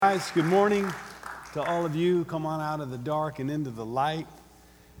guys. Good morning to all of you. Come on out of the dark and into the light.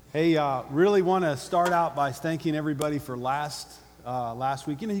 Hey, really want to start out by thanking everybody for last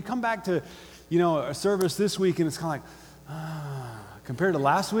week. You come back to, a service this week and it's kind of like, compared to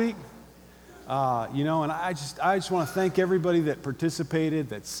last week, and I just want to thank everybody that participated,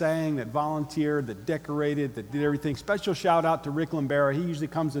 that sang, that volunteered, that decorated, that did everything. Special shout out to Rick Lambera. He usually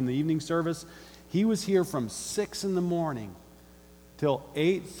comes in the evening service. He was here from 6 in the morning till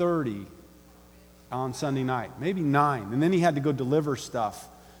 8:30 on Sunday night, maybe 9, and then he had to go deliver stuff.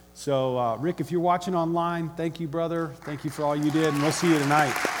 So, Rick, if you're watching online, thank you, brother. Thank you for all you did, and we'll see you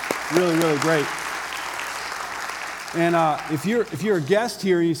tonight. Really, really great. And if you're a guest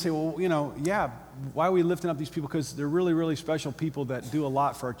here, you say, well, why are we lifting up these people? Because they're really, really special people that do a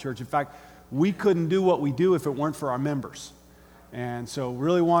lot for our church. In fact, we couldn't do what we do if it weren't for our members. And so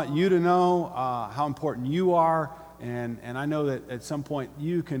really want you to know how important you are. And I know that at some point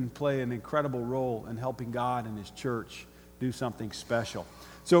you can play an incredible role in helping God and His church do something special.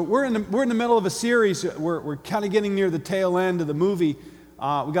 So we're in the middle of a series. We're kind of getting near the tail end of the movie.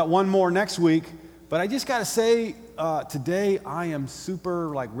 We got one more next week. But I just got to say, today I am super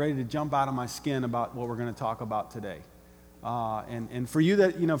ready to jump out of my skin about what we're going to talk about today. And for you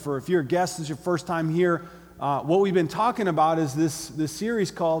that, if you're a guest, this is your first time here, what we've been talking about is this series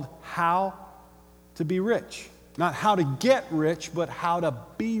called How to Be Rich. Not how to get rich, but how to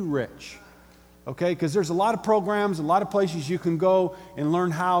be rich. Okay? Because there's a lot of programs, a lot of places you can go and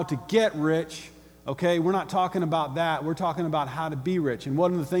learn how to get rich. Okay? We're not talking about that. We're talking about how to be rich. And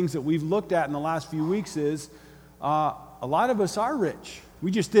one of the things that we've looked at in the last few weeks is a lot of us are rich.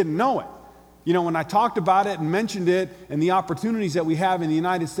 We just didn't know it. When I talked about it and mentioned it and the opportunities that we have in the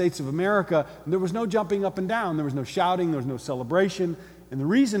United States of America, there was no jumping up and down. There was no shouting. There was no celebration. And the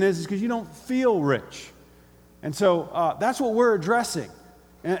reason is because you don't feel rich. And so that's what we're addressing.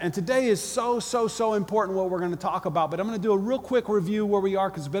 And today is so important what we're going to talk about. But I'm going to do a real quick review where we are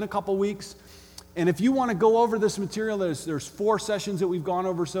because it's been a couple weeks. And if you want to go over this material, there's 4 sessions that we've gone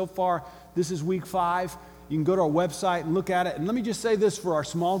over so far. This is week 5. You can go to our website and look at it. And let me just say this for our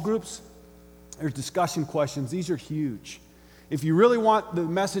small groups. There's discussion questions. These are huge. If you really want the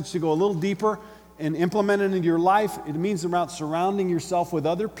message to go a little deeper and implement it into your life, it means about surrounding yourself with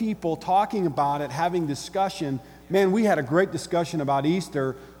other people, talking about it, having discussion. Man, we had a great discussion about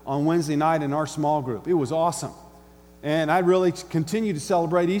Easter on Wednesday night in our small group. It was awesome. And I really continue to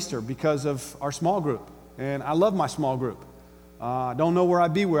celebrate Easter because of our small group. And I love my small group. Don't know where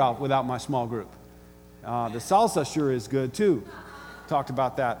I'd be without my small group. The salsa sure is good too. Talked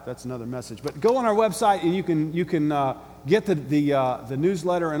about that. That's another message. But go on our website and you can get the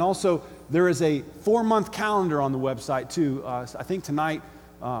newsletter. And also there is a 4-month calendar on the website too. I think tonight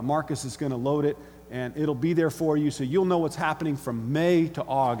Marcus is going to load it and it'll be there for you so you'll know what's happening from May to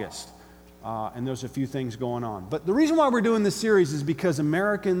August. And there's a few things going on. But the reason why we're doing this series is because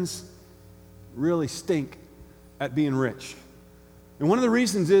Americans really stink at being rich. And one of the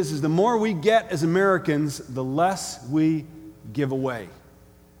reasons is the more we get as Americans, the less we give away.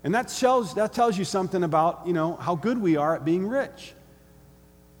 And that tells you something about, how good we are at being rich.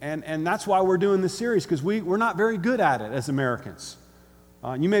 And that's why we're doing this series, because we're not very good at it as Americans.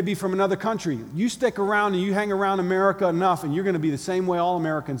 You may be from another country. You stick around and you hang around America enough and you're going to be the same way all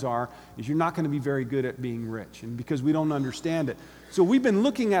Americans are, is you're not going to be very good at being rich, and because we don't understand it. So we've been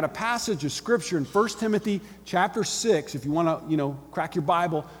looking at a passage of Scripture in 1 Timothy chapter 6. If you want to, crack your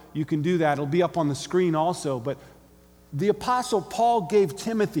Bible, you can do that. It'll be up on the screen also. But the Apostle Paul gave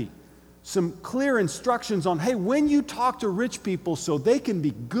Timothy some clear instructions on, hey, when you talk to rich people so they can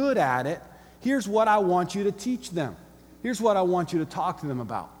be good at it, here's what I want you to teach them. Here's what I want you to talk to them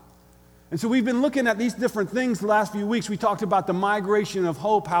about. And so we've been looking at these different things the last few weeks. We talked about the migration of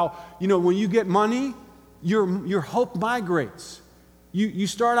hope, how, when you get money, your hope migrates. You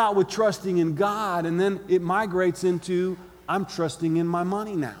start out with trusting in God, and then it migrates into, I'm trusting in my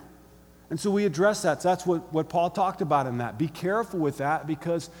money now. And so we address that. So that's what Paul talked about in that. Be careful with that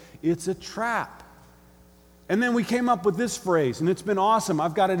because it's a trap. And then we came up with this phrase, and it's been awesome.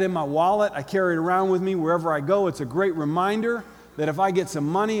 I've got it in my wallet. I carry it around with me wherever I go. It's a great reminder that if I get some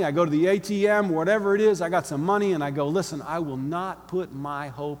money, I go to the ATM, whatever it is, I got some money, and I go, listen, I will not put my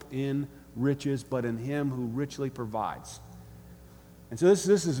hope in riches, but in Him who richly provides. And so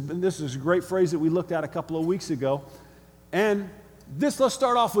this is a great phrase that we looked at a couple of weeks ago. And let's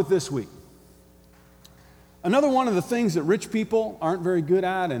start off with this week. Another one of the things that rich people aren't very good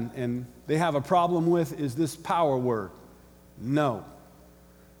at and they have a problem with is this power word, no.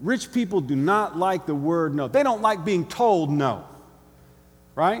 Rich people do not like the word no. They don't like being told no,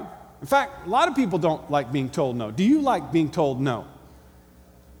 right? In fact, a lot of people don't like being told no. Do you like being told no?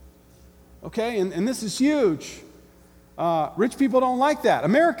 Okay, and this is huge. Rich people don't like that.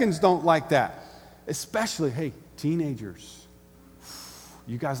 Americans don't like that. Especially, hey, teenagers.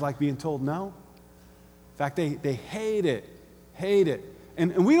 You guys like being told no? In fact, they hate it. Hate it.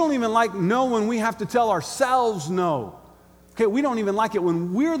 And we don't even like no when we have to tell ourselves no. Okay, we don't even like it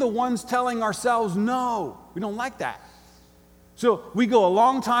when we're the ones telling ourselves no. We don't like that. So we go a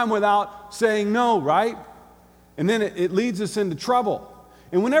long time without saying no, right? And then it leads us into trouble.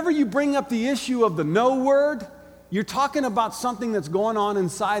 And whenever you bring up the issue of the no word, you're talking about something that's going on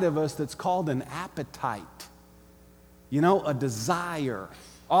inside of us that's called an appetite. A desire.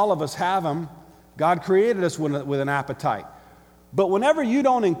 All of us have them. God created us with an appetite. But whenever you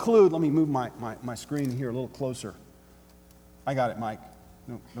don't include, let me move my screen here a little closer. I got it, Mike.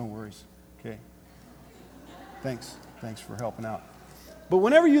 No worries. Okay. Thanks for helping out. But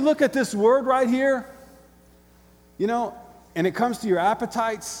whenever you look at this word right here, and it comes to your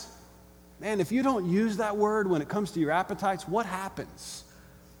appetites, man, if you don't use that word when it comes to your appetites, what happens?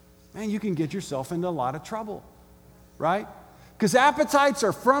 Man, you can get yourself into a lot of trouble, right? Because appetites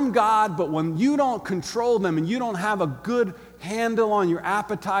are from God, but when you don't control them and you don't have a good handle on your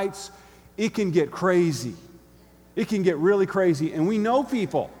appetites, it can get crazy. It can get really crazy. And we know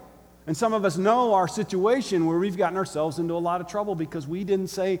people, and some of us know our situation where we've gotten ourselves into a lot of trouble because we didn't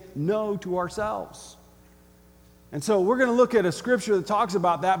say no to ourselves. And so we're going to look at a scripture that talks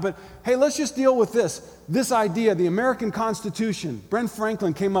about that. But hey, let's just deal with this idea, the American Constitution. Ben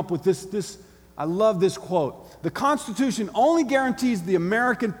Franklin came up with this. I love this quote. The Constitution only guarantees the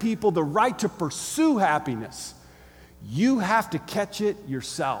American people the right to pursue happiness. You have to catch it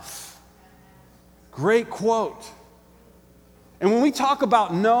yourself. Great quote. And when we talk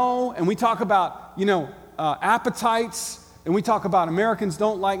about no, and we talk about, appetites, and we talk about Americans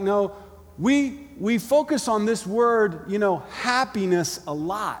don't like no, we focus on this word, happiness a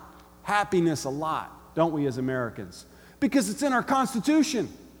lot. Happiness a lot, don't we, as Americans? Because it's in our Constitution.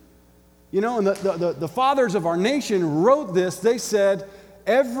 And the fathers of our nation wrote this. They said,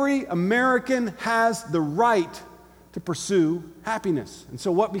 every American has the right to pursue happiness. And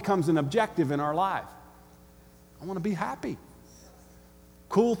so what becomes an objective in our life? I want to be happy.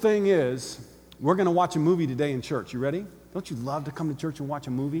 Cool thing is, we're going to watch a movie today in church. You ready? Don't you love to come to church and watch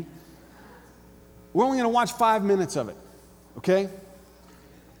a movie? We're only going to watch 5 minutes of it, okay?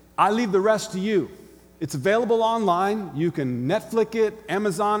 I leave the rest to you. It's available online. You can Netflix it,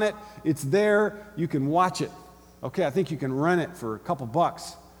 Amazon it. It's there. You can watch it. Okay, I think you can rent it for a couple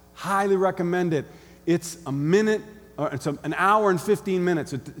bucks. Highly recommend it. It's an hour and 15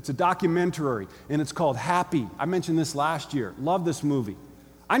 minutes. It's a documentary, and it's called Happy. I mentioned this last year. Love this movie.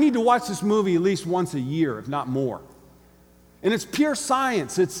 I need to watch this movie at least once a year, if not more. And it's pure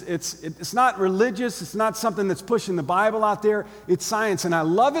science. It's not religious. It's not something that's pushing the Bible out there. It's science. And I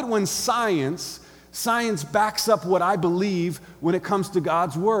love it when science backs up what I believe when it comes to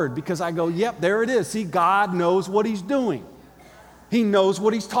God's word. Because I go, yep, there it is. See, God knows what he's doing. He knows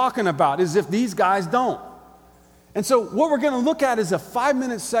what he's talking about, as if these guys don't. And so what we're going to look at is a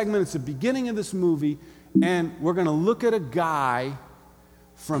 5-minute segment. It's the beginning of this movie. And we're going to look at a guy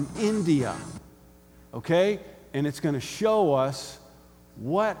from India. Okay? And it's going to show us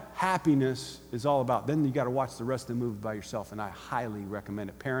what happiness is all about. Then you got to watch the rest of the movie by yourself, and I highly recommend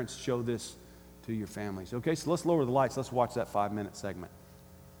it. Parents, show this to your families. Okay, so let's lower the lights. Let's watch that 5-minute segment.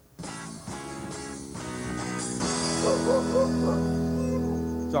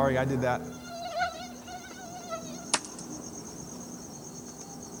 Sorry, I did that.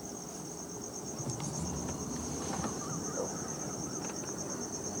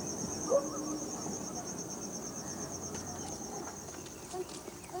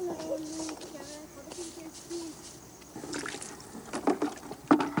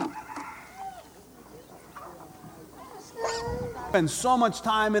 Spend so much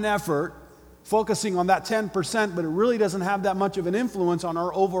time and effort focusing on that 10%, but it really doesn't have that much of an influence on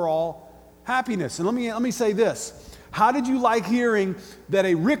our overall happiness. And let me say this. How did you like hearing that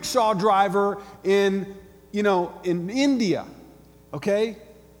a rickshaw driver in India, okay?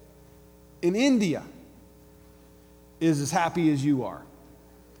 In India is as happy as you are?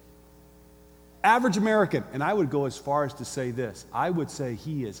 Average American, and I would go as far as to say this. I would say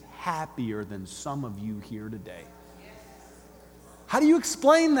he is happier than some of you here today. How do you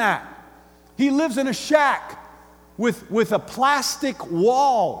explain that? He lives in a shack with a plastic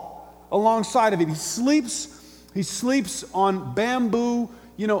wall alongside of it. He sleeps on bamboo,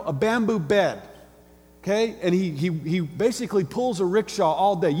 a bamboo bed. Okay? And he basically pulls a rickshaw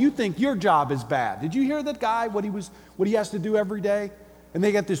all day. You think your job is bad. Did you hear that guy, what he has to do every day? And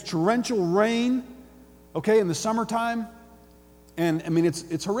they get this torrential rain, okay, in the summertime. And I mean,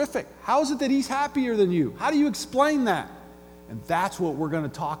 it's horrific. How is it that he's happier than you? How do you explain that? And that's what we're going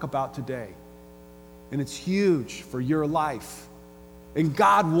to talk about today. And it's huge for your life. And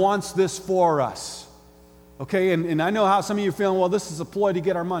God wants this for us. Okay, and I know how some of you are feeling, well, this is a ploy to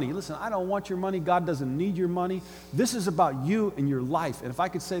get our money. Listen, I don't want your money. God doesn't need your money. This is about you and your life. And if I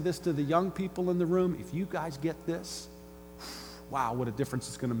could say this to the young people in the room, if you guys get this, wow, what a difference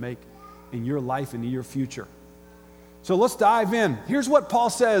it's going to make in your life and in your future. So let's dive in. Here's what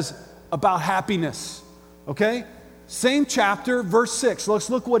Paul says about happiness, okay? Same chapter, verse 6. Let's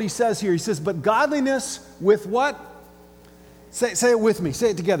look what he says here. He says, but godliness with what? Say it with me.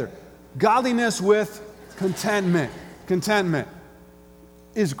 Say it together. Godliness with contentment. Contentment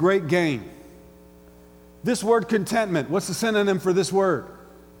is great gain. This word contentment, what's the synonym for this word?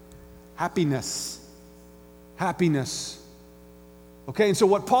 Happiness. Happiness. Okay, and so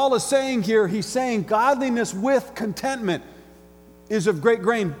what Paul is saying here, he's saying godliness with contentment is of great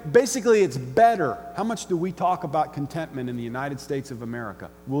gain. Basically, it's better. How much do we talk about contentment in the United States of America?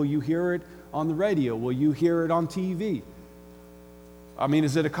 Will you hear it on the radio? Will you hear it on TV? I mean,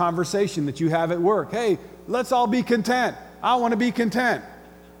 is it a conversation that you have at work? Hey, let's all be content. I want to be content.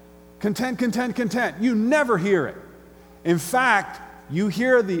 Content, content, content. You never hear it. In fact, you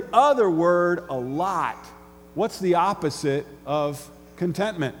hear the other word a lot. What's the opposite of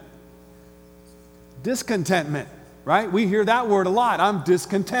contentment? Discontentment, right? We hear that word a lot. I'm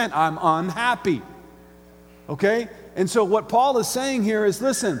discontent. I'm unhappy. Okay? And so what Paul is saying here is,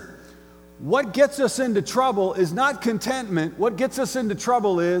 listen, what gets us into trouble is not contentment. What gets us into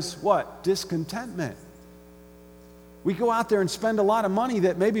trouble is what? Discontentment. We go out there and spend a lot of money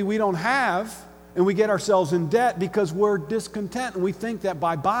that maybe we don't have, and we get ourselves in debt because we're discontent. And we think that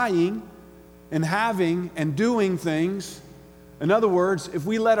by buying and having and doing things, in other words, if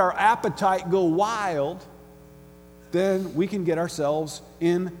we let our appetite go wild, then we can get ourselves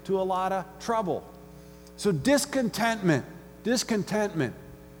into a lot of trouble. So discontentment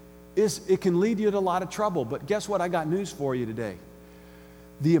it can lead you to a lot of trouble. But guess what? I got news for you today.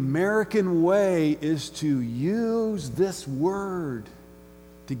 The American way is to use this word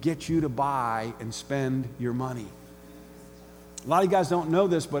to get you to buy and spend your money. A lot of you guys don't know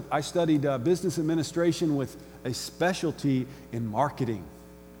this, but I studied business administration with a specialty in marketing.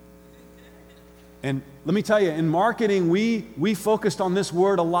 And let me tell you, in marketing, we focused on this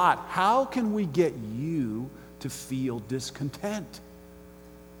word a lot. How can we get you to feel discontent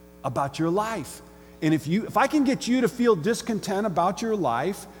about your life? And if I can get you to feel discontent about your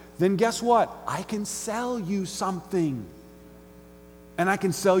life, then guess what? I can sell you something. And I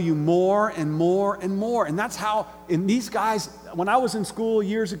can sell you more and more and more. And that's how, and these guys, when I was in school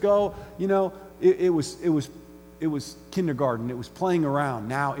years ago, you know, it was kindergarten. It was playing around.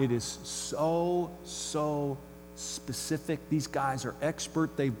 Now it is so specific. These guys are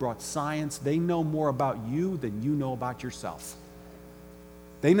expert. They've brought science. They know more about you than you know about yourself.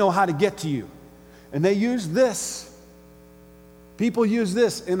 They know how to get to you. And they use this. People use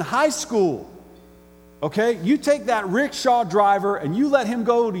this in high school. Okay? You take that rickshaw driver and you let him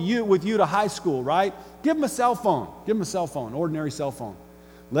go with you to high school, right? Give him a cell phone. Give him a cell phone, ordinary cell phone.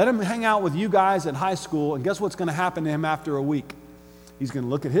 Let him hang out with you guys at high school, and guess what's going to happen to him after a week? He's going to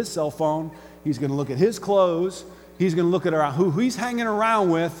look at his cell phone. He's going to look at his clothes. He's going to look at who he's hanging around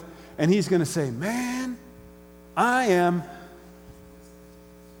with, and he's going to say, man, I am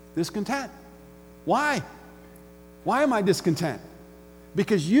discontent. Why? Why am I discontent?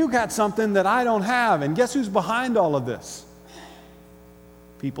 Because you got something that I don't have. And guess who's behind all of this?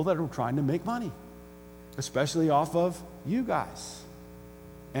 People that are trying to make money, especially off of you guys.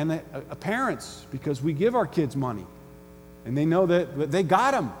 And parents, because we give our kids money. And they know that they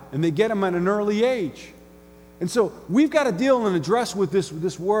got them, and they get them at an early age. And so we've got to deal and address with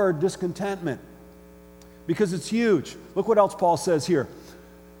this word, discontentment, because it's huge. Look what else Paul says here.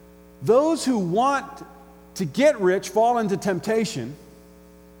 Those who want to get rich fall into temptation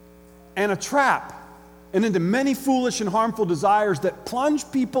and a trap, and into many foolish and harmful desires that plunge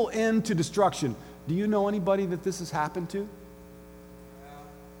people into destruction. Do you know anybody that this has happened to?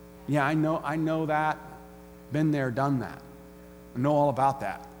 Yeah, I know that. Been there, done that. I know all about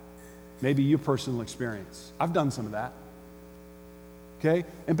that. Maybe your personal experience. I've done some of that. Okay?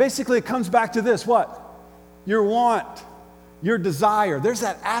 And basically it comes back to this, what? Your want, your desire. There's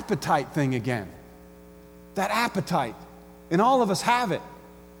that appetite thing again. That appetite. And all of us have it.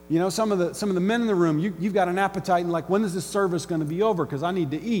 You know, some of the men in the room, you've got an appetite and like, when is this service going to be over? Because I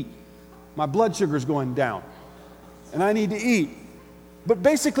need to eat. My blood sugar's going down. And I need to eat. But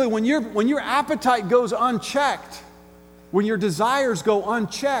basically, when your appetite goes unchecked, when your desires go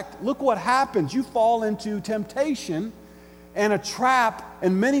unchecked, look what happens. You fall into temptation, and a trap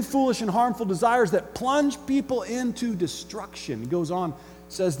and many foolish and harmful desires that plunge people into destruction. He goes on,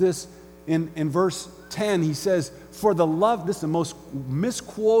 says this in verse 10. He says, for the love, this is the most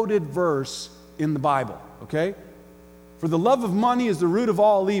misquoted verse in the Bible, okay? For the love of money is the root of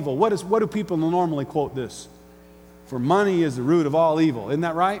all evil. What do people normally quote this? For money is the root of all evil. Isn't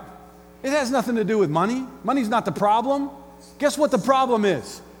that right? It has nothing to do with money. Money's not the problem. Guess what the problem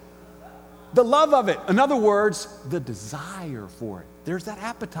is? The love of it. In other words, the desire for it. There's that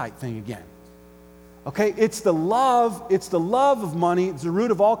appetite thing again. Okay, it's the love of money. It's the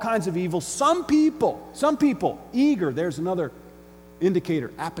root of all kinds of evil. Some people, eager, there's another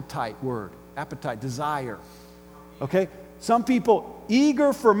indicator, appetite word, appetite, desire. Okay, some people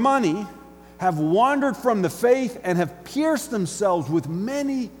eager for money have wandered from the faith and have pierced themselves with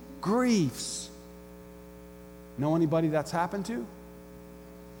many griefs. Know anybody that's happened to?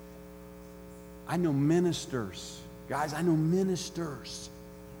 I know ministers. Guys, I know ministers.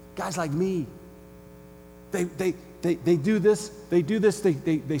 Guys like me. They do this,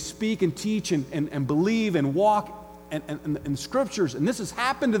 they speak and teach and believe and walk and scriptures, and this has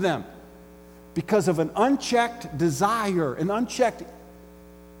happened to them because of an unchecked desire, an unchecked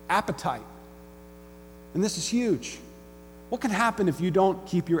appetite. And this is huge. What can happen if you don't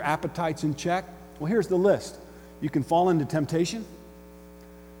keep your appetites in check? Well, here's the list. You can fall into temptation.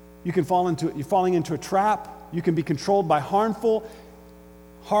 You're falling into a trap. You can be controlled by harmful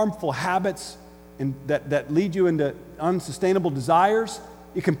habits and that lead you into unsustainable desires.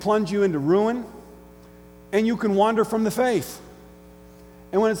 It can plunge you into ruin. And you can wander from the faith.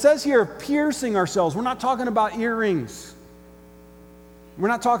 And when it says here, piercing ourselves, we're not talking about earrings. We're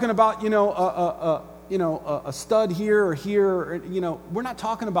not talking about, a stud here or here. We're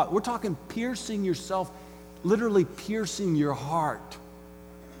talking piercing yourself, literally piercing your heart.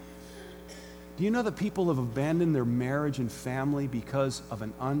 Do you know that people have abandoned their marriage and family because of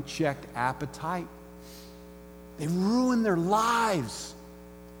an unchecked appetite? They've ruined their lives.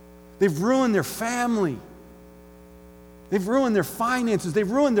 They've ruined their family. They've ruined their finances. They've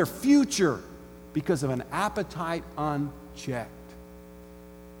ruined their future because of an appetite unchecked.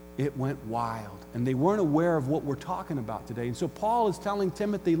 It went wild. And they weren't aware of what we're talking about today. And so Paul is telling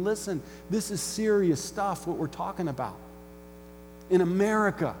Timothy, listen, this is serious stuff, what we're talking about. In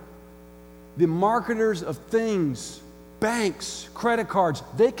America, the marketers of things, banks, credit cards,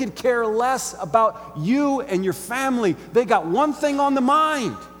 they could care less about you and your family. They got one thing on the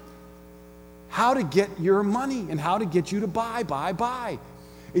mind: how to get your money and how to get you to buy.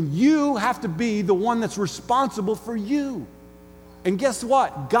 And you have to be the one that's responsible for you. And guess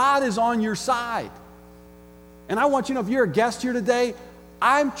what? God is on your side. And I want you to know, if you're a guest here today,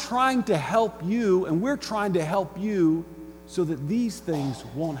 I'm trying to help you, and we're trying to help you so that these things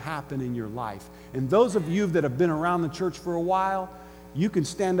won't happen in your life. And those of you that have been around the church for a while, you can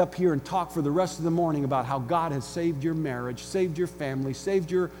stand up here and talk for the rest of the morning about how God has saved your marriage, saved your family,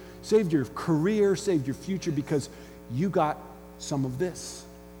 saved your career, saved your future, because you got some of this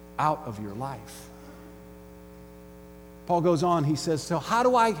out of your life. Paul goes on, he says, so how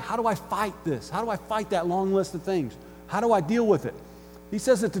do I fight this? How do I fight that long list of things? How do I deal with it? He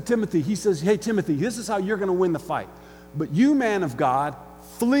says it to Timothy. He says, hey, Timothy, this is how you're going to win the fight. But you, man of God,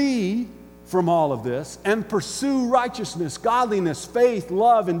 flee from all of this and pursue righteousness, godliness, faith,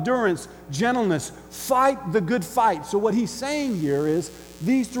 love, endurance, gentleness. Fight the good fight. So what he's saying here is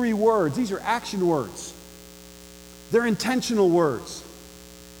these three words, these are action words. They're intentional words.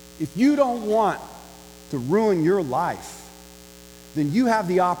 If you don't want to ruin your life, then you have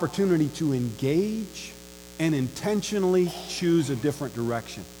the opportunity to engage and intentionally choose a different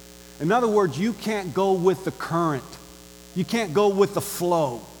direction. In other words, you can't go with the current. You can't go with the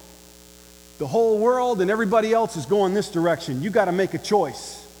flow. The whole world and everybody else is going this direction. You got to make a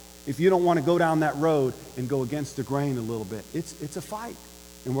choice if you don't want to go down that road and go against the grain a little bit. It's a fight,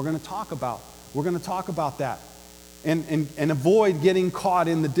 and we're going to talk about that and avoid getting caught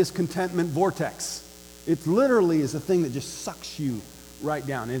in the discontentment vortex. It literally is a thing that just sucks you right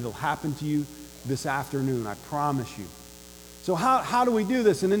down. It'll happen to you this afternoon, I promise you. So how do we do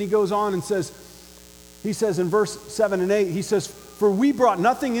this? And then he goes on and says, he says in verse 7 and 8, he says, for we brought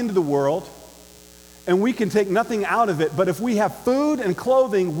nothing into the world, and we can take nothing out of it. But if we have food and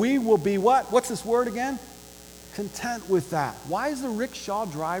clothing, we will be what? What's this word again? Content with that. Why is the rickshaw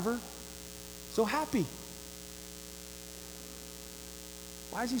driver so happy?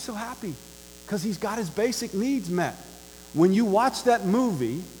 Why is he so happy? Because he's got his basic needs met. When you watch that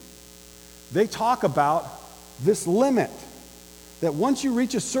movie, they talk about this limit. That once you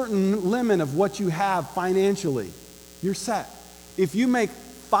reach a certain limit of what you have financially, you're set. If you make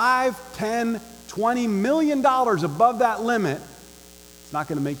 $5, $10, $20 million above that limit, it's not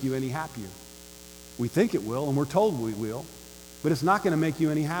going to make you any happier. We think it will, and we're told we will, but it's not going to make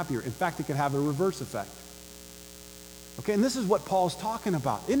you any happier. In fact, it could have a reverse effect. Okay, and this is what Paul's talking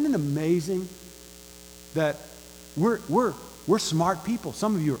about. Isn't it amazing that we're smart people?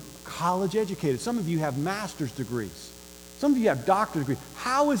 Some of you are college educated. Some of you have master's degrees. Some of you have doctorate degrees.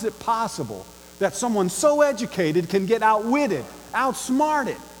 How is it possible that someone so educated can get outwitted,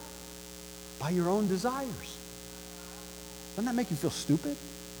 outsmarted by your own desires? Doesn't that make you feel stupid?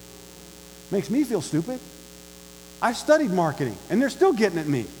 Makes me feel stupid. I studied marketing, and they're still getting at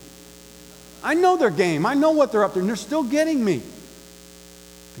me. I know their game. I know what they're up to, and they're still getting me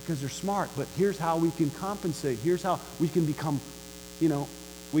because they're smart. But here's how we can compensate. Here's how we can become,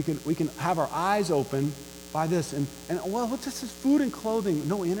 we can have our eyes open by this. And well, what's this? Food and clothing.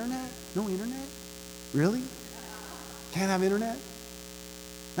 No internet? No internet? Really? Can't have internet?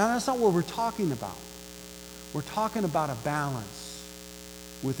 Now, that's not what we're talking about. We're talking about a balance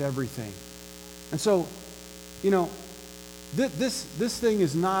with everything. And so, this thing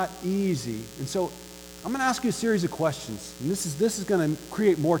is not easy. And so I'm going to ask you a series of questions. And this is going to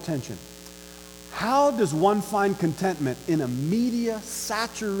create more tension. How does one find contentment in a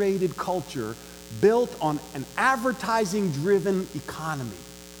media-saturated culture built on an advertising-driven economy?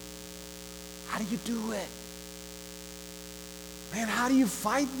 How do you do it? Man, how do you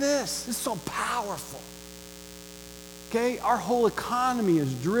fight this? It's so powerful. Okay, our whole economy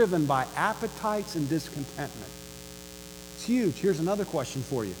is driven by appetites and discontentment. It's huge. Here's another question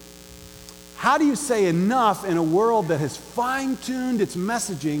for you. How do you say enough in a world that has fine-tuned its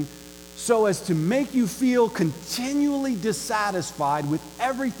messaging so as to make you feel continually dissatisfied with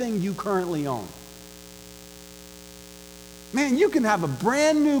everything you currently own? Man, you can have a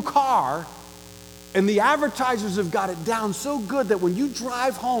brand new car and the advertisers have got it down so good that when you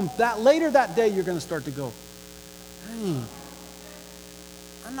drive home, later that day, you're going to start to go,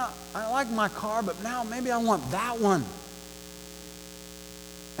 I like my car, but now maybe I want that one.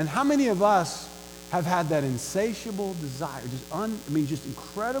 And how many of us have had that insatiable desire, just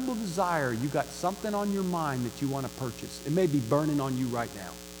incredible desire? You got something on your mind that you want to purchase. It may be burning on you right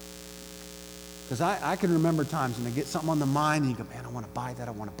now. Because I can remember times when I get something on the mind and you go, man, I want to buy that,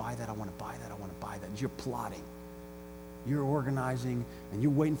 I want to buy that, I want to buy that, I want to buy that. And you're plotting. You're organizing and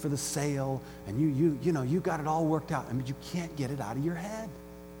you're waiting for the sale and you got it all worked out. But you can't get it out of your head.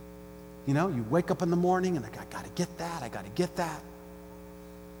 You wake up in the morning and I got to get that, I got to get that.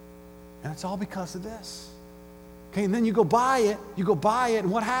 And it's all because of this. Okay, and then you go buy it,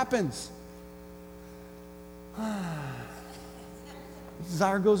 and what happens? The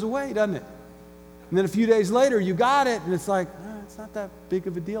desire goes away, doesn't it? And then a few days later, you got it, and it's like, it's not that big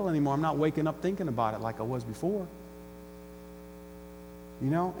of a deal anymore. I'm not waking up thinking about it like I was before.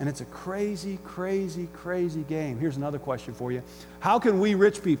 And it's a crazy, crazy, crazy game. Here's another question for you. How can we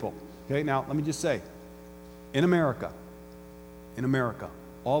rich people, okay, now let me just say, in America,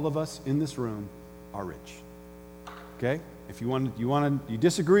 all of us in this room are rich. Okay? If you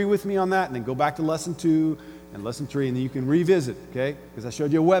disagree with me on that, and then go back to lesson 2 and lesson 3, and then you can revisit, okay? Because I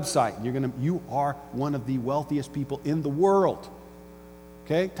showed you a website. You are one of the wealthiest people in the world.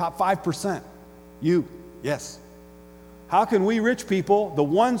 Okay? Top 5%. You. Yes. How can we rich people, the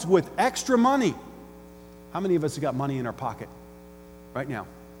ones with extra money, how many of us have got money in our pocket right now?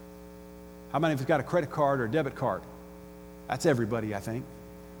 How many of us got a credit card or a debit card? That's everybody, I think.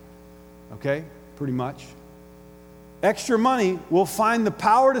 Okay? Pretty much. Extra money will find the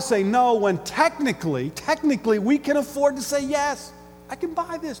power to say no when technically we can afford to say yes. I can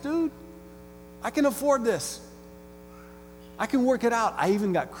buy this, dude. I can afford this. I can work it out. I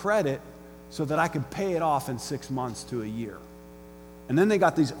even got credit so that I can pay it off in 6 months to a year. And then they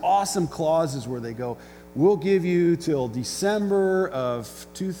got these awesome clauses where they go, we'll give you till December of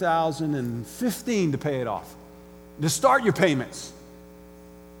 2015 to pay it off, to start your payments.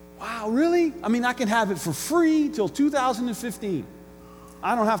 Wow, really? I can have it for free till 2015.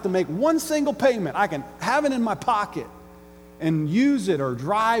 I don't have to make one single payment. I can have it in my pocket and use it or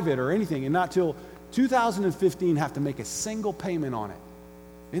drive it or anything, and not till 2015 have to make a single payment on it.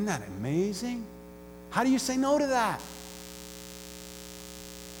 Isn't that amazing? How do you say no to that?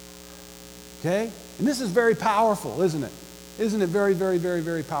 Okay? And this is very powerful, isn't it? Isn't it very, very, very,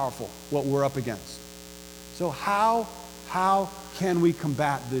 very powerful what we're up against? So how can we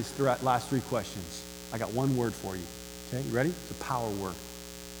combat these last 3 questions? I got one word for you. Okay, you ready? It's a power word.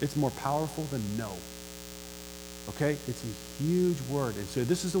 It's more powerful than no. Okay? It's a huge word. And so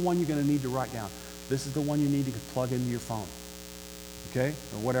this is the one you're going to need to write down. This is the one you need to plug into your phone. Okay?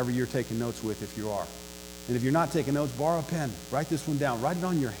 Or whatever you're taking notes with if you are. And if you're not taking notes, borrow a pen. Write this one down. Write it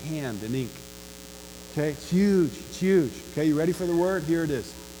on your hand in ink. Okay, it's huge. It's huge. Okay, you ready for the word? Here it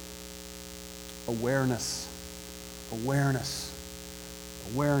is. Awareness. Awareness.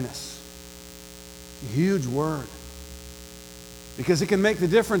 Awareness. A huge word. Because it can make the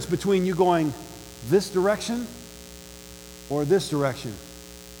difference between you going this direction or this direction.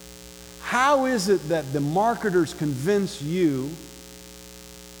 How is it that the marketers convince you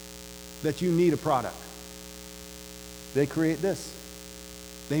that you need a product? They create this.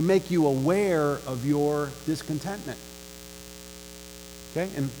 They make you aware of your discontentment. Okay?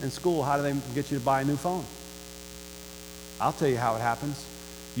 In school, how do they get you to buy a new phone? I'll tell you how it happens.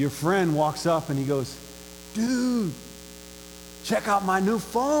 Your friend walks up and he goes, dude, check out my new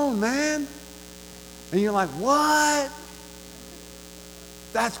phone, man. And you're like, what?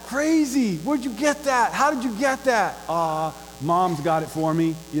 That's crazy. Where'd you get that? How did you get that? Mom's got it for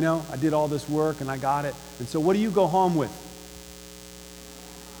me. You know, I did all this work and I got it. And so what do you go home with?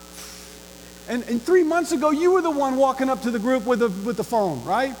 And 3 months ago, you were the one walking up to the group with the phone,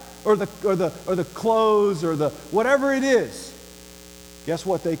 right? Or the clothes or the whatever it is. Guess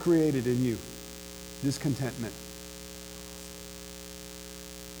what they created in you? Discontentment.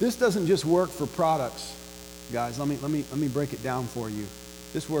 This doesn't just work for products, guys. Let me break it down for you.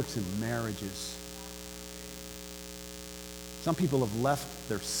 This works in marriages. Some people have left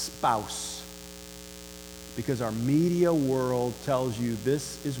their spouse because our media world tells you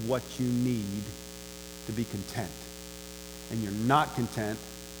this is what you need to be content. And you're not content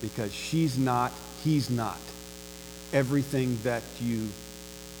because she's not, he's not. Everything that you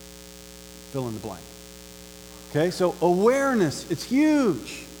fill in the blank. Okay, so awareness, it's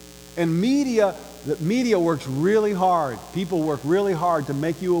huge. And the media works really hard. People work really hard to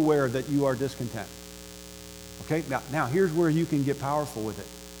make you aware that you are discontent. Okay, now here's where you can get powerful with it.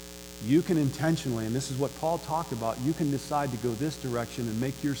 You can intentionally, and this is what Paul talked about, you can decide to go this direction and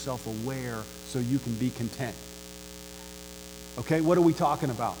make yourself aware so you can be content. Okay, what are we talking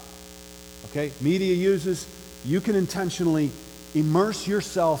about? Okay, media uses, you can intentionally immerse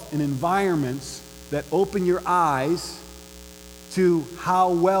yourself in environments that open your eyes to how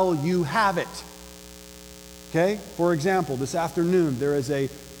well you have it. Okay, for example, this afternoon there is a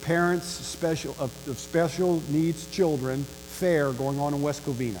parents of special needs children fair going on in West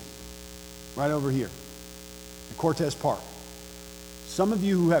Covina. Right over here, at Cortez Park. Some of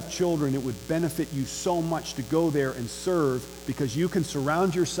you who have children, it would benefit you so much to go there and serve because you can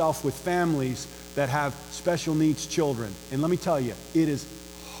surround yourself with families that have special needs children. And let me tell you, it is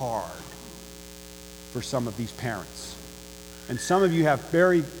hard for some of these parents. And some of you have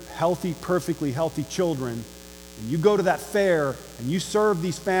very healthy, perfectly healthy children, and you go to that fair and you serve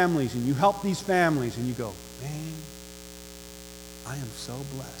these families and you help these families and you go, man, I am so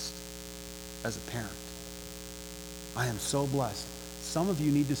blessed. As a parent, I am so blessed. Some of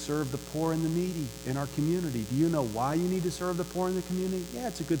you need to serve the poor and the needy in our community. Do you know why you need to serve the poor in the community? Yeah,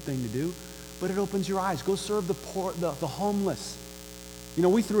 it's a good thing to do, but it opens your eyes. Go serve the poor, the homeless. You know,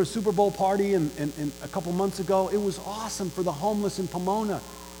 we threw a Super Bowl party and a couple months ago. It was awesome for the homeless in Pomona.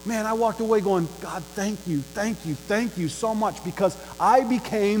 Man, I walked away going, God, thank you so much because I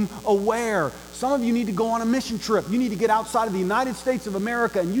became aware. Some of you need to go on a mission trip. You need to get outside of the United States of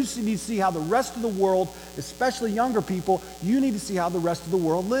America and you need to see how the rest of the world, especially younger people, you need to see how the rest of the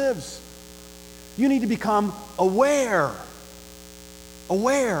world lives. You need to become aware.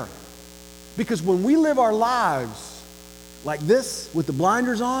 Aware. Because when we live our lives like this with the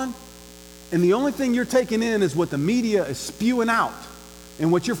blinders on, and the only thing you're taking in is what the media is spewing out,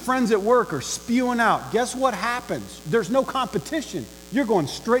 and what your friends at work are spewing out, guess what happens? There's no competition. You're going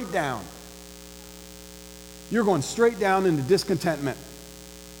straight down. You're going straight down into discontentment.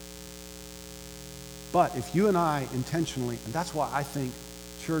 But if you and I intentionally, and that's why I think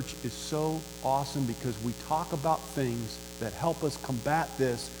church is so awesome, because we talk about things that help us combat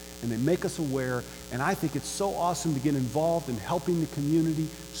this, and they make us aware, and I think it's so awesome to get involved in helping the community,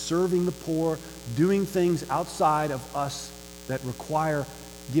 serving the poor, doing things outside of us that require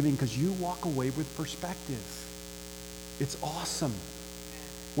giving, because you walk away with perspective. It's awesome.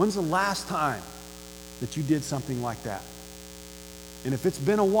 When's the last time that you did something like that? And if it's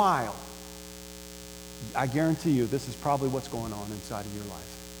been a while, I guarantee you this is probably what's going on inside of your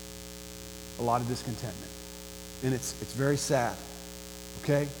life. A lot of discontentment. And it's very sad.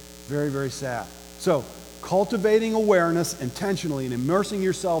 Okay? Very, very sad. So, cultivating awareness intentionally and immersing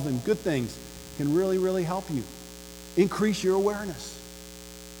yourself in good things can really, really help you. Increase your awareness.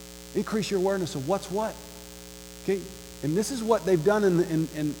 Increase your awareness of what's what. Okay? And this is what they've done in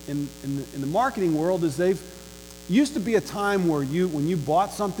the marketing world, is they've used to be a time where when you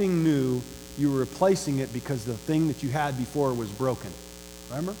bought something new, you were replacing it because the thing that you had before was broken.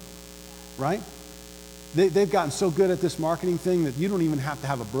 Remember? Right? They've gotten so good at this marketing thing that you don't even have to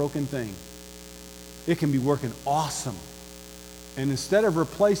have a broken thing. It can be working awesome. And instead of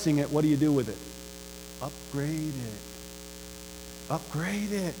replacing it, what do you do with it? Upgrade it.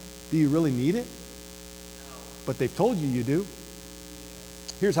 Upgrade it. Do you really need it? But they've told you you do.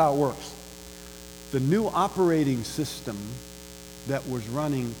 Here's how it works. The new operating system that was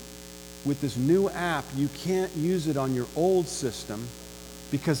running with this new app, you can't use it on your old system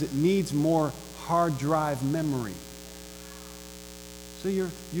because it needs more hard drive memory. So you're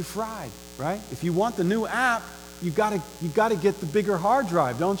fried, right? If you want the new app, you got to get the bigger hard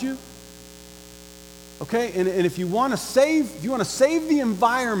drive, don't you? Okay, and if you want to save the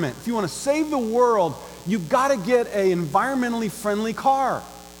environment, if you want to save the world, you've got to get an environmentally friendly car.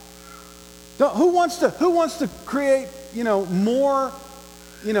 Who wants to create, more,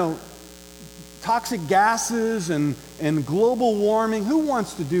 toxic gases and global warming? Who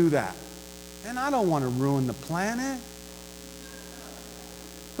wants to do that? And I don't want to ruin the planet.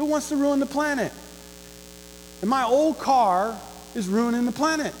 Who wants to ruin the planet? And my old car is ruining the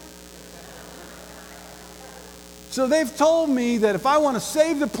planet. So they've told me that if I want to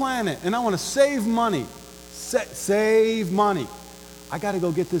save the planet and I want to save money, save money, I got to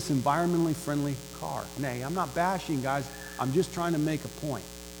go get this environmentally friendly car. Nay, I'm not bashing, guys. I'm just trying to make a point.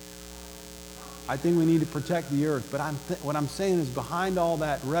 I think we need to protect the earth, but what I'm saying is behind all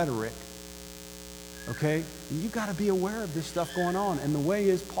that rhetoric, okay, you got to be aware of this stuff going on. And the way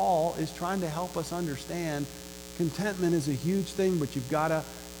is Paul is trying to help us understand contentment is a huge thing, but you've got to,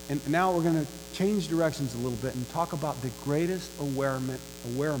 and now we're going to change directions a little bit and talk about the greatest awareness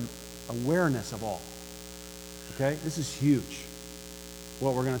of all. Okay? This is huge,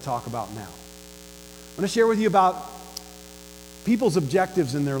 what we're going to talk about now. I'm going to share with you about people's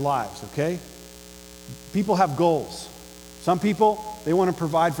objectives in their lives, okay? People have goals. Some people, they want to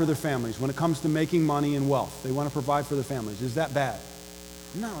provide for their families. When it comes to making money and wealth, they want to provide for their families. Is that bad?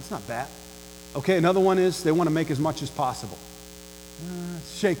 No, it's not bad. Okay, another one is they want to make as much as possible.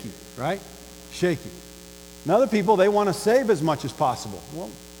 It's shaky, right? Shaky. And other people, they want to save as much as possible. Well,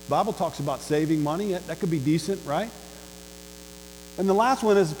 the Bible talks about saving money. That could be decent, right? And the last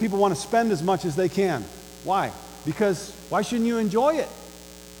one is people want to spend as much as they can. Why? Because why shouldn't you enjoy it?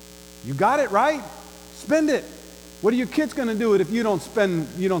 You got it, right? Spend it. What are your kids going to do if you don't spend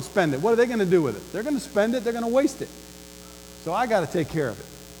it? What are they going to do with it? They're going to spend it. They're going to waste it. So I got to take care of it.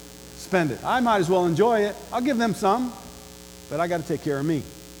 Spend it. I might as well enjoy it. I'll give them some, but I got to take care of me.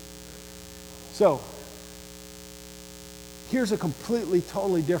 So here's a completely,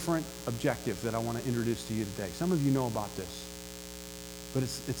 totally different objective that I want to introduce to you today. Some of you know about this, but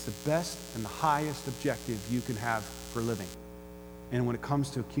it's the best and the highest objective you can have for living. And when it comes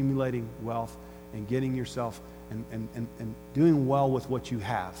to accumulating wealth and getting yourself and doing well with what you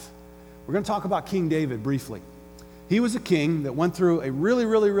have. We're going to talk about King David briefly. He was a king that went through a really,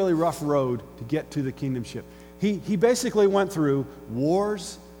 really, really rough road to get to the kingdomship. He basically went through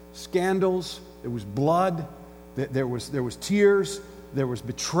wars, scandals, there was blood, there was tears, there was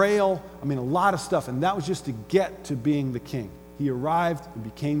betrayal, a lot of stuff, and that was just to get to being the king. He arrived and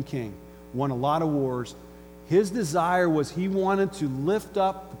became king, won a lot of wars. His desire was he wanted to lift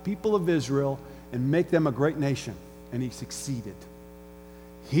up the people of Israel and make them a great nation, and he succeeded.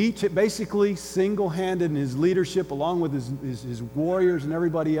 He basically single-handed in his leadership, along with his warriors and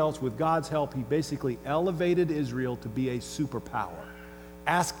everybody else, with God's help, he basically elevated Israel to be a superpower.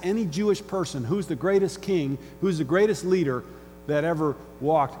 Ask any Jewish person who's the greatest king, who's the greatest leader that ever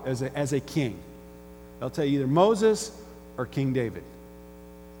walked as a king. They'll tell you either Moses or King David.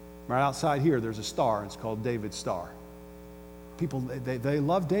 Right outside here, there's a star. It's called David's Star. People, they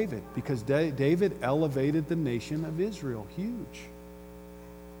love David because David elevated the nation of Israel. Huge.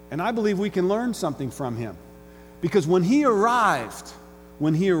 And I believe we can learn something from him. Because when he arrived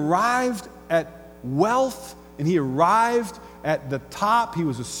at wealth and he arrived at the top, he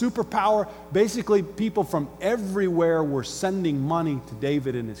was a superpower. Basically, people from everywhere were sending money to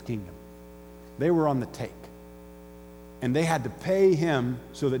David and his kingdom. They were on the take. And they had to pay him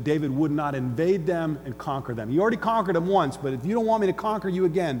so that David would not invade them and conquer them. He already conquered them once, but if you don't want me to conquer you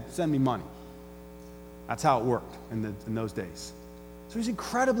again, send me money. That's how it worked in those days. So he's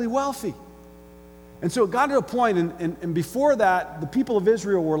incredibly wealthy. And so it got to a point, and before that, the people of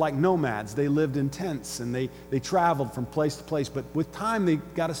Israel were like nomads. They lived in tents, and they traveled from place to place. But with time, they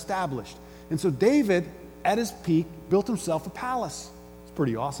got established. And so David, at his peak, built himself a palace. It's a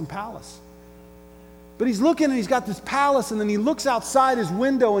pretty awesome palace. But he's looking and he's got this palace, and then he looks outside his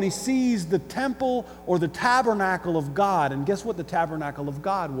window and he sees the temple or the tabernacle of God. And guess what the tabernacle of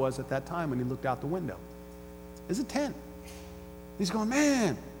God was at that time when he looked out the window? It's a tent. He's going,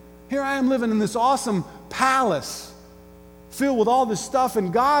 man, Here I am living in this awesome palace filled with all this stuff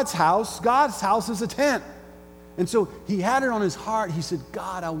in God's house. God's house is a tent. And so he had it on his heart. He said,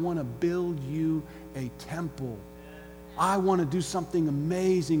 God, I want to build you a temple. I want to do something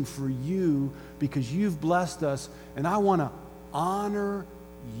amazing for you because you've blessed us, and I want to honor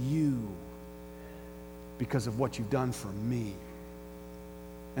you because of what you've done for me.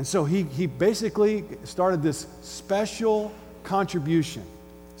 And so he basically started this special contribution.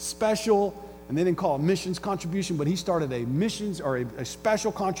 Special, and they didn't call it missions contribution, but he started a missions or a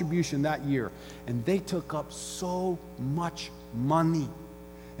special contribution that year. And they took up so much money.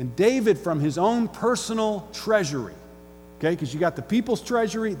 And David, from his own personal treasury, okay, because you got the people's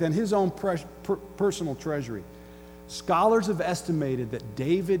treasury, then his own personal treasury. Scholars have estimated that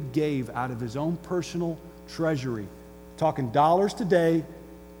David gave out of his own personal treasury, talking dollars today,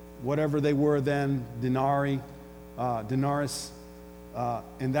 whatever they were then, denarius,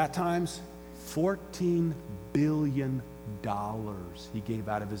 in that times, $14 billion he gave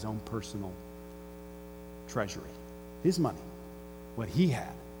out of his own personal treasury. His money, what he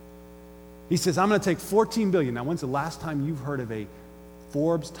had. He says, I'm going to take $14 billion. Now, when's the last time you've heard of a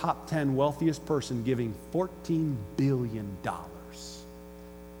Forbes top 10 wealthiest person giving $14 billion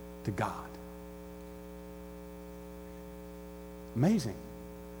to God? Amazing.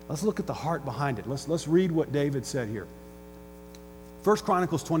 Let's look at the heart behind it. Let's read what David said here. 1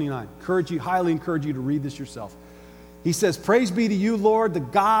 Chronicles 29. Highly encourage you to read this yourself. He says, praise be to you, Lord, the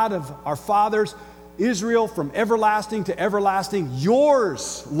God of our fathers, Israel, from everlasting to everlasting.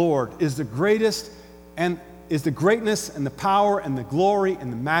 Yours, Lord, is the greatest and is the greatness and the power and the glory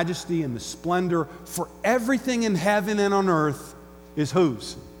and the majesty and the splendor. For everything in heaven and on earth is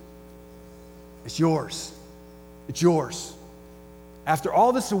whose? It's yours. It's yours. After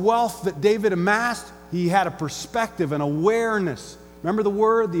all this wealth that David amassed, he had a perspective, an awareness. Remember the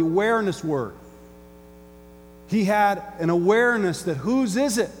word, the awareness word. He had an awareness that whose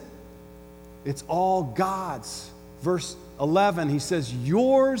is it? It's all God's. Verse 11, he says,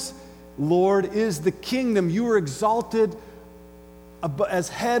 yours, Lord, is the kingdom. You are exalted as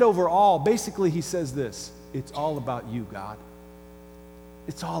head over all. Basically, he says this, it's all about you, God.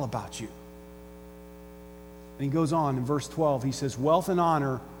 It's all about you. And he goes on in verse 12, he says, wealth and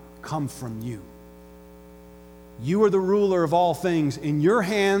honor come from you. You are the ruler of all things. In your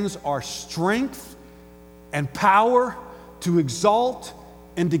hands are strength and power to exalt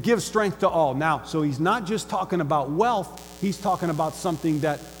and to give strength to all. Now, so he's not just talking about wealth, he's talking about something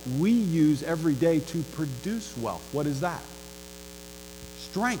that we use every day to produce wealth. What is that?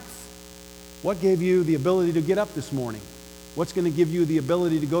 Strength. What gave you the ability to get up this morning? What's going to give you the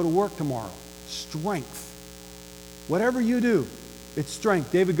ability to go to work tomorrow? Strength. Whatever you do, it's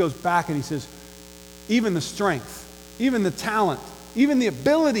strength. David goes back and he says, even the strength, even the talent, even the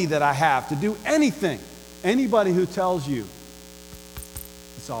ability that I have to do anything, anybody who tells you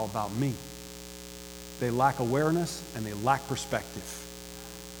it's all about me, they lack awareness and they lack perspective.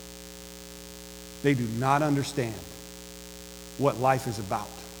 They do not understand what life is about,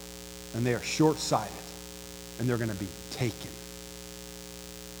 and they are short-sighted, and they're going to be taken.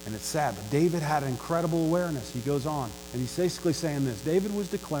 And it's sad, but David had an incredible awareness. He goes on, and he's basically saying this. David was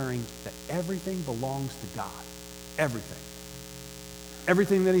declaring that everything belongs to God. Everything.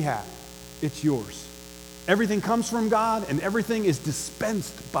 Everything that he had, it's yours. Everything comes from God, and everything is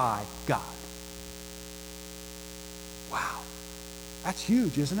dispensed by God. Wow. That's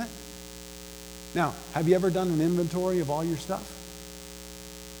huge, isn't it? Now, have you ever done an inventory of all your stuff?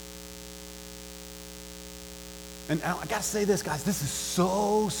 And I got to say this, guys, this is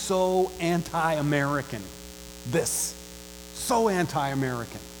so anti-American. This. So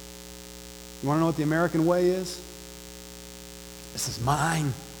anti-American. You want to know what the American way is? This is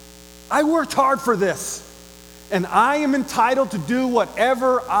mine. I worked hard for this. And I am entitled to do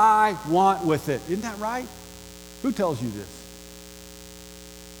whatever I want with it. Isn't that right? Who tells you this?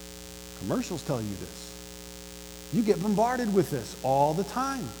 Commercials tell you this. You get bombarded with this all the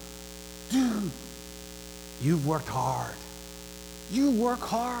time. Dude, you've worked hard. You work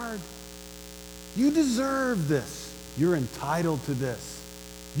hard. You deserve this. You're entitled to this.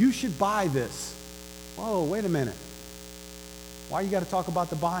 You should buy this. Whoa, wait a minute. Why you got to talk about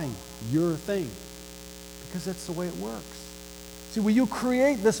the buying? Your thing. Because that's the way it works. See, when you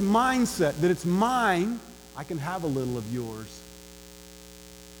create this mindset that it's mine, I can have a little of yours.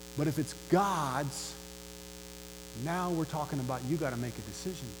 But if it's God's, now we're talking about you got to make a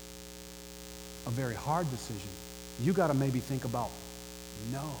decision. A very hard decision. You got to maybe think about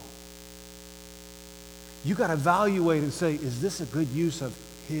no. You got to evaluate and say, is this a good use of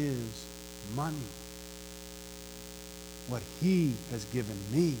his money? What he has given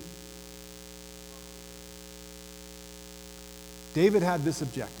me. David had this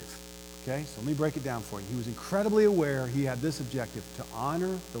objective. Okay, so let me break it down for you. He was incredibly aware he had this objective: to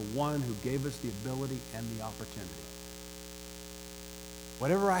honor the one who gave us the ability and the opportunity.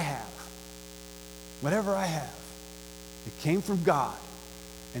 Whatever I have, it came from God.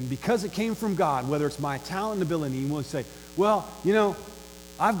 And because it came from God, whether it's my talent and ability, you will say, well,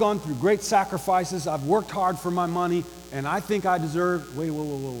 I've gone through great sacrifices, I've worked hard for my money, and I think I deserve,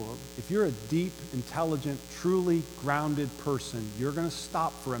 whoa. If you're a deep, intelligent, truly grounded person, you're going to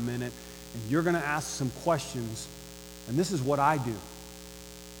stop for a minute and you're going to ask some questions. And this is what I do.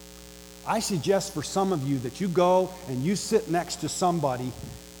 I suggest for some of you that you go and you sit next to somebody,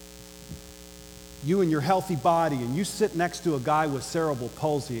 you and your healthy body, and you sit next to a guy with cerebral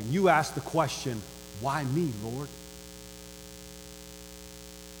palsy, and you ask the question, why me, Lord?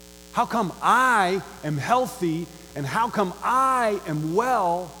 How come I am healthy, and how come I am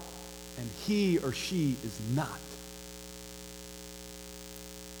well, and he or she is not?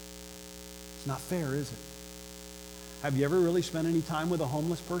 It's not fair, is it? Have you ever really spent any time with a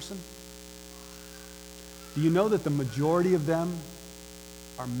homeless person? Do you know that the majority of them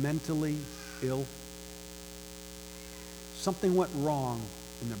are mentally ill? Something went wrong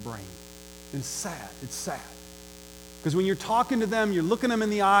in their brain. And it's sad. Because when you're talking to them, you're looking them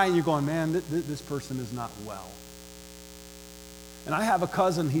in the eye and you're going, man, this person is not well. And I have a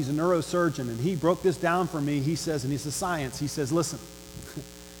cousin, he's a neurosurgeon, and he broke this down for me. He says, and it's a science, he says, listen,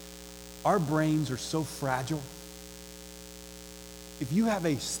 our brains are so fragile. If you have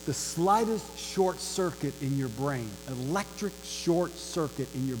the slightest short circuit in your brain, electric short circuit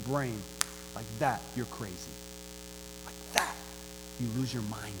in your brain, like that, you're crazy. Like that, you lose your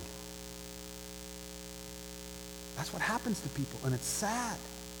mind. That's what happens to people, and it's sad.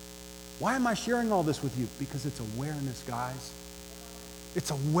 Why am I sharing all this with you? Because it's awareness, guys. It's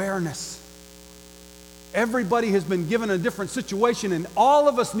awareness. Everybody has been given a different situation, and all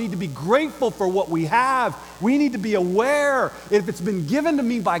of us need to be grateful for what we have. We need to be aware. If it's been given to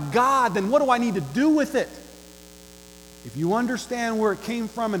me by God, then what do I need to do with it? If you understand where it came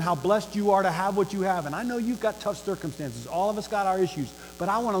from and how blessed you are to have what you have, and I know you've got tough circumstances. All of us got our issues, but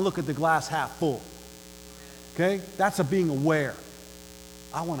I want to look at the glass half full. Okay? That's a being aware.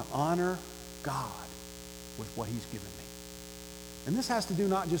 I want to honor God with what he's given me. And this has to do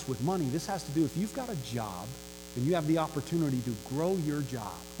not just with money. This has to do, if you've got a job and you have the opportunity to grow your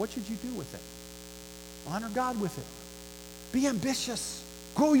job, what should you do with it? Honor God with it. Be ambitious.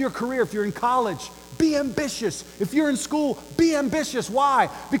 Grow your career. If you're in college, be ambitious. If you're in school, be ambitious. Why?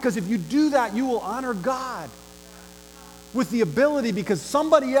 Because if you do that, you will honor God with the ability, because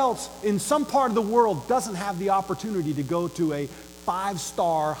somebody else in some part of the world doesn't have the opportunity to go to a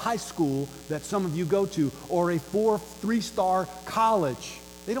 5-star high school that some of you go to, or a 3-star college.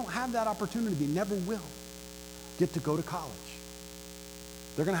 They don't have that opportunity. They never will get to go to college.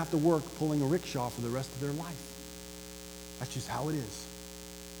 They're going to have to work pulling a rickshaw for the rest of their life. That's just how it is.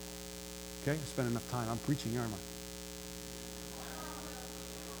 Okay? I spent enough time. I'm preaching, aren't I?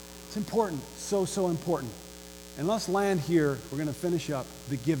 It's important. So important. And let's land here. We're going to finish up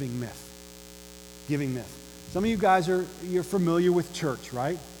the giving myth. Giving myth. Some of you guys you're familiar with church,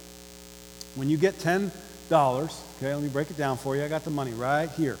 right? When you get $10, okay, let me break it down for you. I got the money right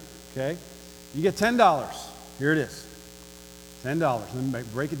here, okay? You get $10. Here it is. $10. Let me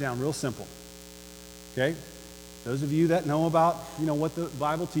break it down real simple. Okay? Those of you that know about, what the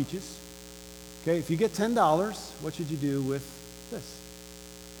Bible teaches. Okay, if you get $10, what should you do with this?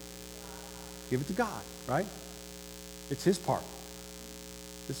 Give it to God, right? It's his part.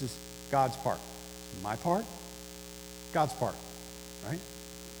 This is God's part. My part, God's part, right?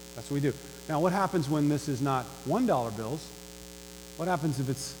 That's what we do. Now, what happens when this is not $1 bills? What happens if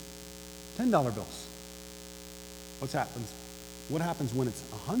it's $10 bills? What happens when it's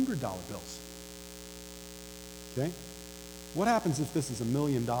 $100 bills? Okay? What happens if this is $1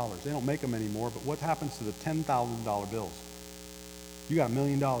 million? They don't make them anymore, but what happens to the $10,000 bills? You got $1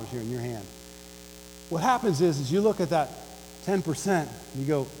 million here in your hand. What happens is you look at that 10% and you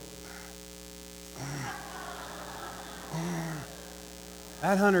go,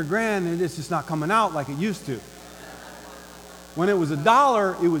 that $100,000, and it's just not coming out like it used to. When it was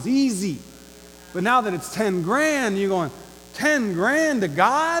 $1, it was easy. But now that it's $10,000, you're going, $10,000 to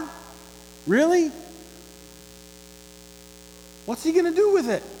God? Really? What's he going to do with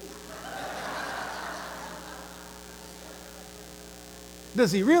it?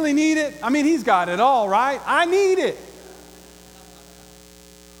 Does he really need it? I mean, he's got it all, right? I need it.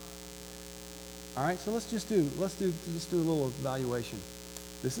 All right, so let's do a little evaluation.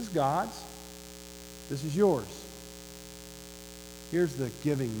 This is God's. This is yours. Here's the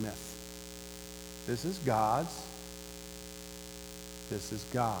giving myth. This is God's. this is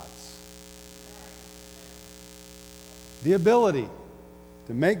God's. The ability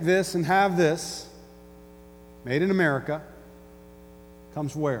to make this and have this, made in America,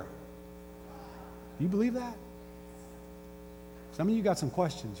 comes where? Do you believe that? Some of you got some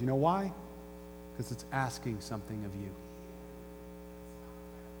questions. You know why? Because it's asking something of you.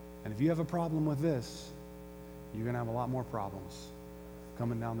 And if you have a problem with this, you're going to have a lot more problems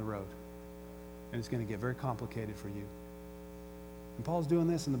coming down the road. And it's going to get very complicated for you. And Paul's doing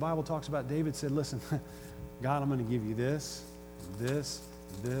this, and the Bible talks about David said, listen, God, I'm going to give you this, this,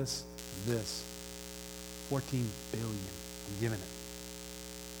 this, this. 14 billion. I'm giving it.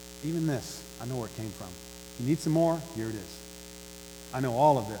 Even this, I know where it came from. You need some more? Here it is. I know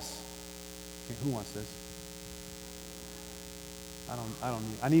all of this. Okay, who wants this?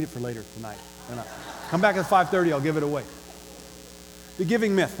 I need it for later tonight. Come back at 5:30, I'll give it away. The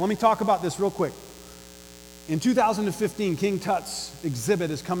giving myth. Let me talk about this real quick. In 2015, King Tut's exhibit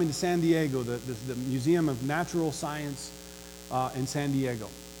is coming to San Diego, the Museum of Natural Science in San Diego.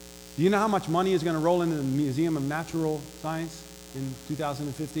 Do you know how much money is going to roll into the Museum of Natural Science in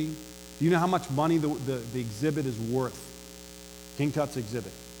 2015? Do you know how much money the exhibit is worth? King Tut's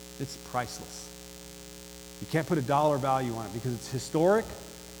exhibit. It's priceless. You can't put a dollar value on it because it's historic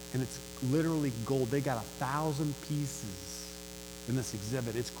and it's literally gold. They got 1,000 pieces in this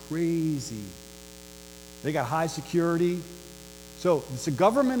exhibit. It's crazy. They got high security. So the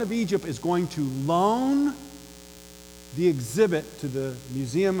government of Egypt is going to loan the exhibit to the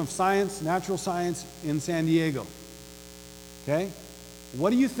Museum of Science, Natural Science in San Diego. Okay? What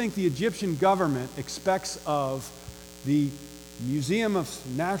do you think the Egyptian government expects of the Museum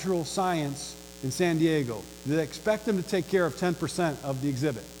of Natural Science in San Diego? Do they expect them to take care of 10% of the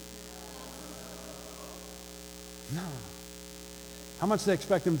exhibit? No. How much do they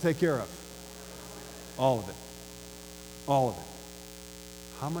expect them to take care of? All of it. All of it.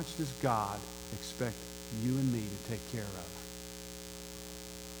 How much does God expect you and me to take care of?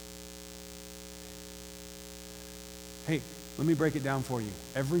 Hey, let me break it down for you.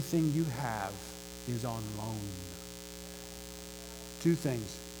 Everything you have is on loan. Two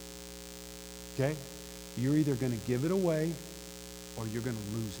things. Okay? You're either going to give it away or you're going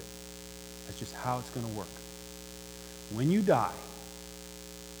to lose it. That's just how it's going to work. When you die,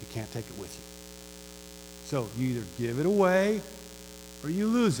 you can't take it with you. So you either give it away or you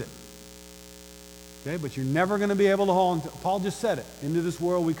lose it. Okay? But you're never going to be able to haul. Paul just said it. Into this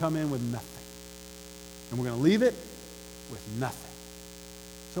world we come in with nothing. And we're going to leave it with nothing.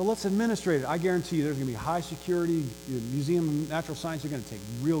 So let's administrate it. I guarantee you there's going to be high security. The Museum of Natural Science are going to take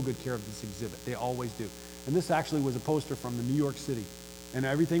real good care of this exhibit. They always do. And this actually was a poster from the New York City. And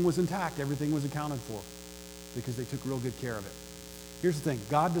everything was intact. Everything was accounted for because they took real good care of it. Here's the thing.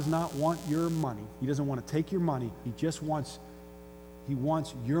 God does not want your money. He doesn't want to take your money. He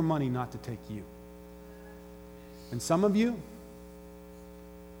wants your money not to take you. And some of you,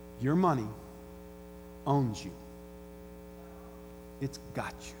 your money owns you. It's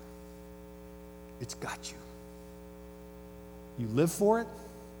got you. It's got you. You live for it,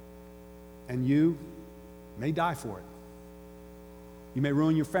 and you may die for it. You may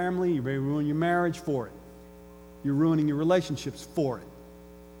ruin your family. You may ruin your marriage for it. You're ruining your relationships for it.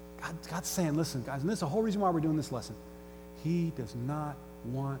 God's saying, listen, guys, and this is the whole reason why we're doing this lesson. He does not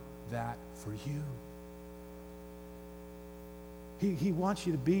want that for you. He wants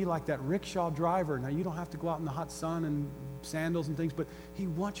you to be like that rickshaw driver. Now, you don't have to go out in the hot sun and sandals and things, but he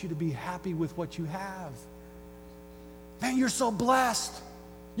wants you to be happy with what you have. Man, you're so blessed.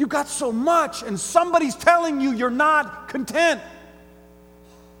 You got so much, and somebody's telling you you're not content.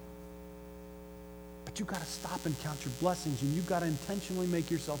 But you got to stop and count your blessings, and you got to intentionally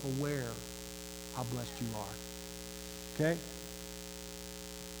make yourself aware how blessed you are. Okay?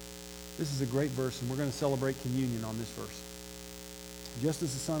 This is a great verse, and we're going to celebrate communion on this verse. Just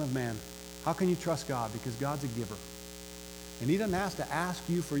as the Son of Man, how can you trust God? Because God's a giver. And he doesn't have to ask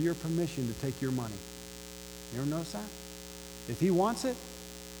you for your permission to take your money. You ever notice that? If he wants it,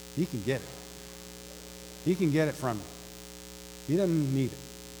 he can get it. He can get it from you. He doesn't need it.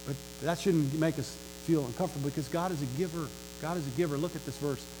 But that shouldn't make us feel uncomfortable because God is a giver. God is a giver. Look at this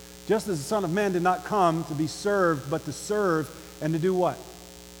verse. Just as the Son of Man did not come to be served, but to serve and to do what?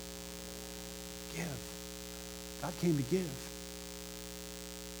 Give. God came to give.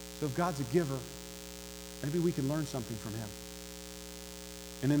 So if God's a giver, maybe we can learn something from him.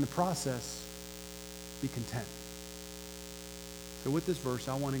 And in the process, be content. So with this verse,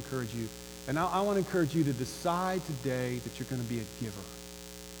 I want to encourage you. And I want to encourage you to decide today that you're going to be a giver.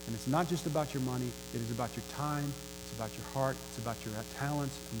 And it's not just about your money. It is about your time. It's about your heart. It's about your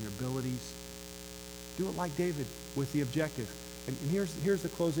talents and your abilities. Do it like David with the objective. And here's the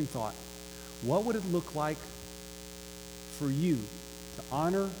closing thought. What would it look like for you to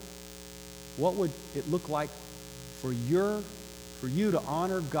honor? What would it look like for you to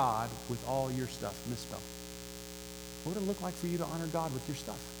honor God with all your stuff? Misspell. What would it look like for you to honor God with your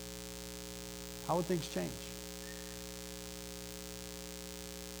stuff? How would things change?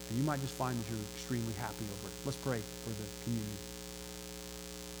 And you might just find that you're extremely happy over it. Let's pray for the communion.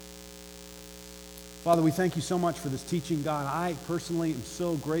 Father, we thank you so much for this teaching, God. I personally am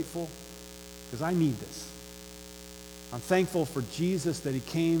so grateful because I need this. I'm thankful for Jesus that he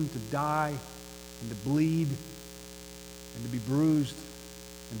came to die and to bleed and to be bruised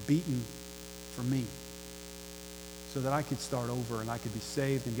and beaten for me so that I could start over and I could be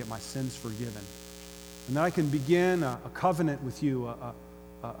saved and get my sins forgiven. And that I can begin a covenant with you,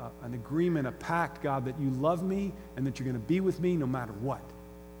 an agreement, a pact, God, that you love me and that you're going to be with me no matter what.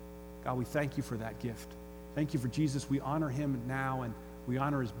 God, we thank you for that gift. Thank you for Jesus. We honor him now, and we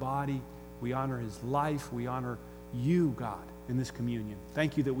honor his body. We honor his life. We honor you, God, in this communion.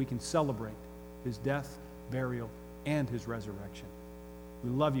 Thank you that we can celebrate his death, burial, and his resurrection.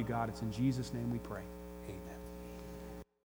 We love you, God. It's in Jesus' name we pray.